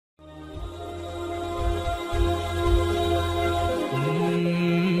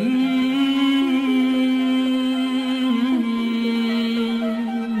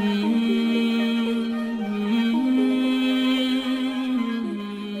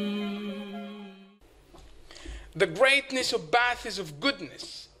the greatness of paths of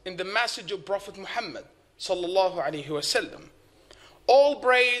goodness in the message of Prophet Muhammad sallallahu alaihi wasallam. All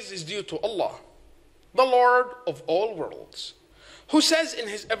praise is due to Allah, the Lord of all worlds, who says in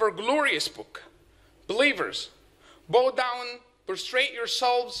his ever glorious book, believers, bow down, prostrate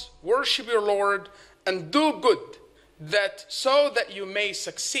yourselves, worship your Lord, and do good, so that you may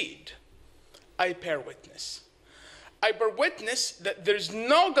succeed. I bear witness. I bear witness that there is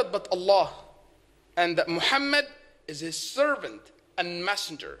no God but Allah, and that Muhammad is his servant and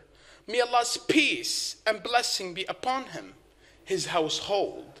messenger. May Allah's peace and blessing be upon him, his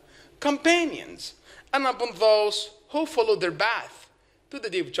household, companions, and upon those who follow their path to the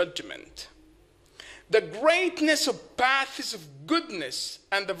day of judgment. The greatness of paths of goodness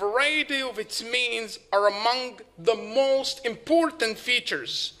and the variety of its means are among the most important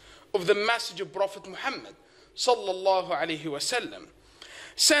features of the message of Prophet Muhammad sallallahu alaihi wasallam,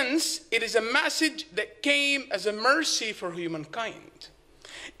 since it is a message that came as a mercy for humankind.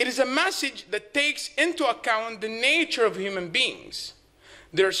 It is a message that takes into account the nature of human beings,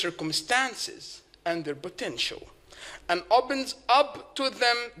 their circumstances, and their potential, and opens up to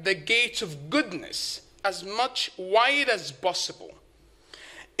them the gates of goodness as much wide as possible.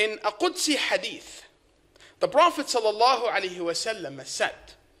 In a Qudsi hadith, the Prophet sallallahu alaihi wasallam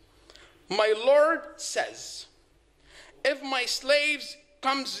said, "My Lord says, if my slaves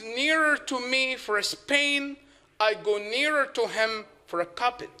comes nearer to me for a span, I go nearer to him for a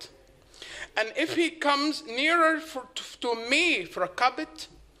cubit. And if he comes nearer to me for a cubit,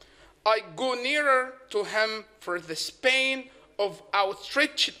 I go nearer to him for the span of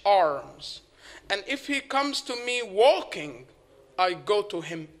outstretched arms. And if he comes to me walking, I go to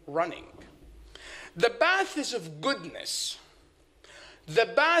him running." The paths of goodness. The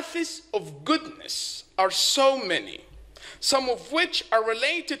paths of goodness are so many, some of which are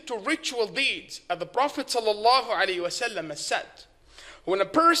related to ritual deeds, as the Prophet ﷺ has said. When a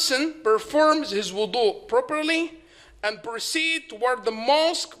person performs his wudu properly and proceeds toward the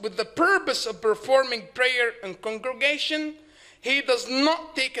mosque with the purpose of performing prayer in congregation, he does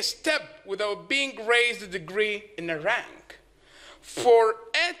not take a step without being raised a degree in a rank for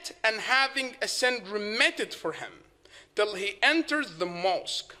it and having a sin remitted for him till he enters the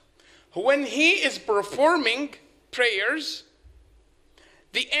mosque. When he is performing prayers,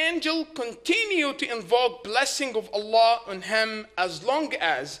 the angel continue to invoke blessing of Allah on him as long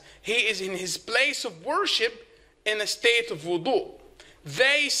as he is in his place of worship in a state of wudu.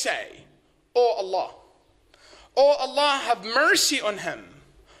 They say, "O Allah, O Allah, have mercy on him.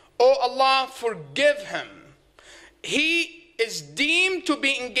 O Allah, forgive him. He is deemed to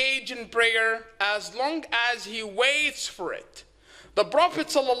be engaged in prayer as long as he waits for it." The Prophet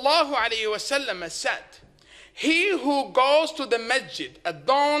ﷺ has said, "He who goes to the masjid at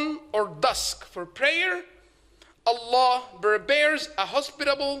dawn or dusk for prayer, Allah prepares a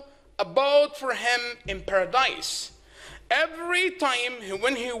hospitable abode for him in paradise every time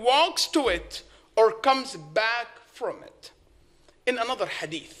when he walks to it or comes back from it." In another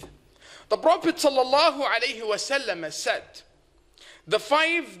hadith, the Prophet ﷺ has said, "The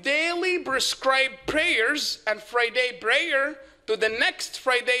 5 daily prescribed prayers and Friday prayer to the next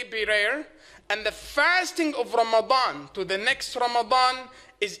Friday prayer, and the fasting of Ramadan to the next Ramadan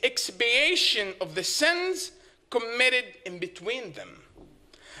is expiation of the sins committed in between them,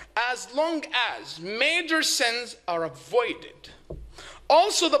 as long as major sins are avoided."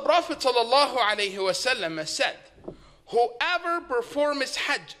 Also the Prophet ﷺ said, "Whoever performs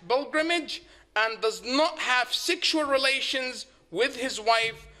Hajj pilgrimage and does not have sexual relations with his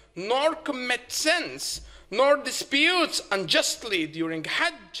wife, nor commits sins, nor disputes unjustly during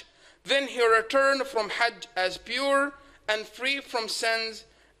Hajj, then he returned from Hajj as pure and free from sins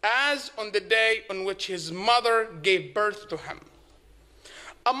as on the day on which his mother gave birth to him."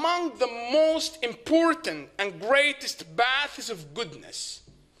 Among the most important and greatest paths of goodness,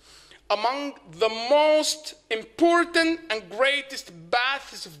 among the most important and greatest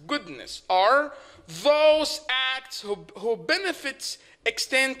paths of goodness are those acts whose benefits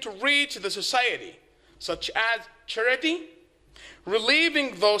extend to reach the society, such as charity,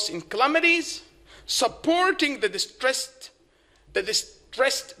 relieving those in calamities, supporting the distressed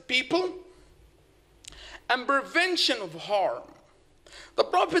people, and prevention of harm. The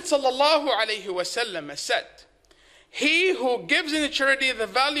Prophet ﷺ said, "He who gives in charity the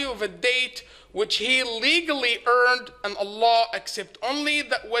value of a date which he legally earned, and Allah accept only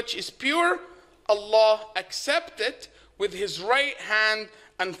that which is pure, Allah accept it with his right hand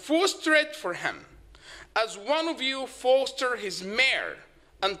and foster it for him, as one of you foster his mare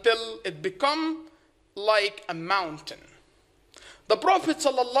until it become like a mountain." The Prophet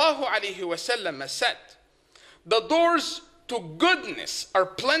ﷺ said, The doors to goodness are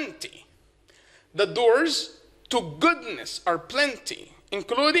plenty. The doors to goodness are plenty,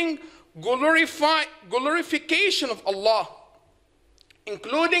 including glorification of Allah,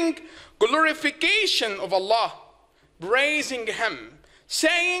 praising Him,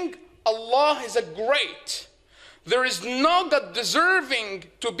 saying Allah is a great. There is no God deserving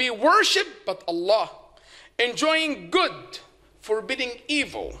to be worshipped but Allah, enjoying good, forbidding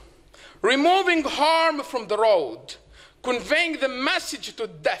evil, removing harm from the road, conveying the message to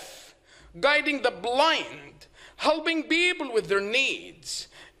deaf, guiding the blind, helping people with their needs,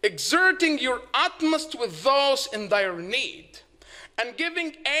 exerting your utmost with those in dire need, and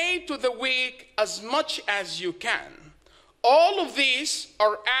giving aid to the weak as much as you can. All of these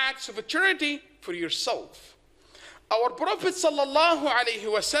are acts of charity for yourself. Our Prophet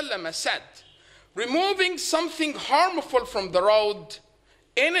ﷺ said, removing something harmful from the road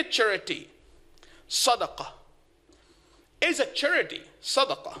in a charity, sadaqah, is a charity,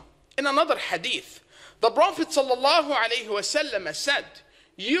 sadaqah. In another hadith, the Prophet ﷺ said,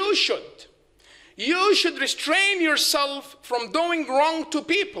 you should restrain yourself from doing wrong to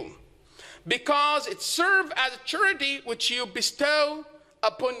people, because it serves as a charity which you bestow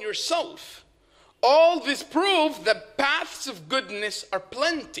upon yourself. All this proves that paths of goodness are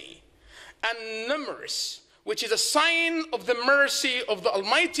plenty and numerous, which is a sign of the mercy of the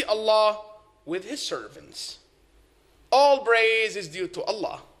Almighty Allah with His servants. All praise is due to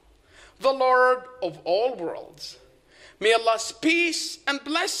Allah, the Lord of all worlds. May Allah's peace and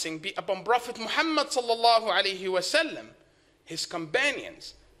blessing be upon Prophet Muhammad sallallahu alaihi wasallam, his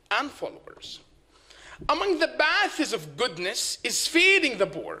companions and followers. Among the paths of goodness is feeding the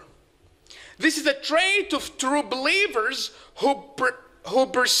poor. This is a trait of true believers who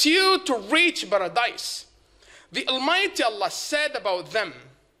pursue to reach paradise. The Almighty Allah said about them,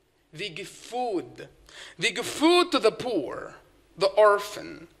 they give food. They give food to the poor, the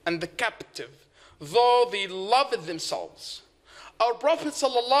orphan, and the captive, though they love it themselves. Our Prophet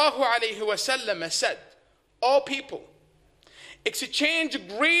ﷺ said, O people, exchange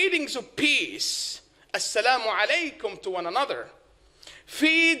greetings of peace, assalamu alaikum, to one another.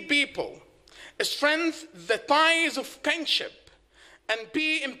 Feed people, strengthen the ties of kinship, and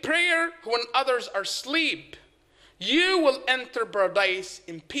be in prayer when others are asleep. You will enter paradise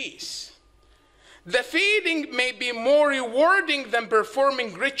in peace. The feeding may be more rewarding than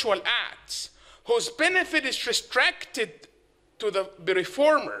performing ritual acts, whose benefit is restricted to the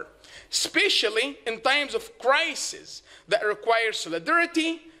reformer, especially in times of crisis that require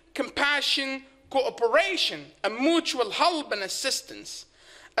solidarity, compassion, cooperation, and mutual help and assistance.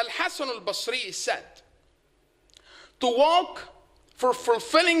 Al-Hasan al-Basri said, to walk for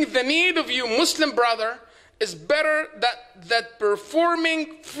fulfilling the need of you Muslim brother is better than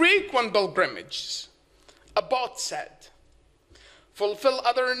performing frequent pilgrimages. Abbot said, fulfill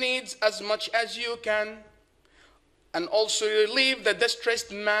other needs as much as you can, and also relieve the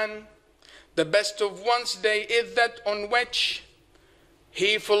distressed man. The best of one's day is that on which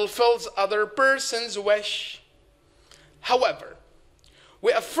he fulfills other person's wish. However,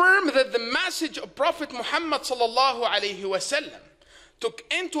 we affirm that the message of Prophet Muhammad sallallahu alaihi wasallam took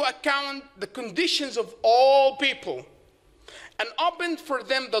into account the conditions of all people and opened for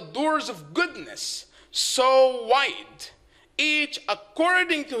them the doors of goodness so wide, each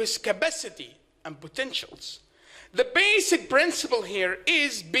according to his capacity and potentials. The basic principle here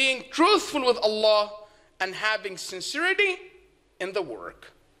is being truthful with Allah and having sincerity in the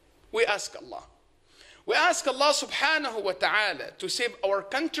work. We ask Allah subhanahu wa ta'ala to save our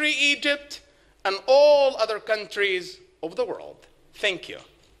country, Egypt, and all other countries of the world. Thank you.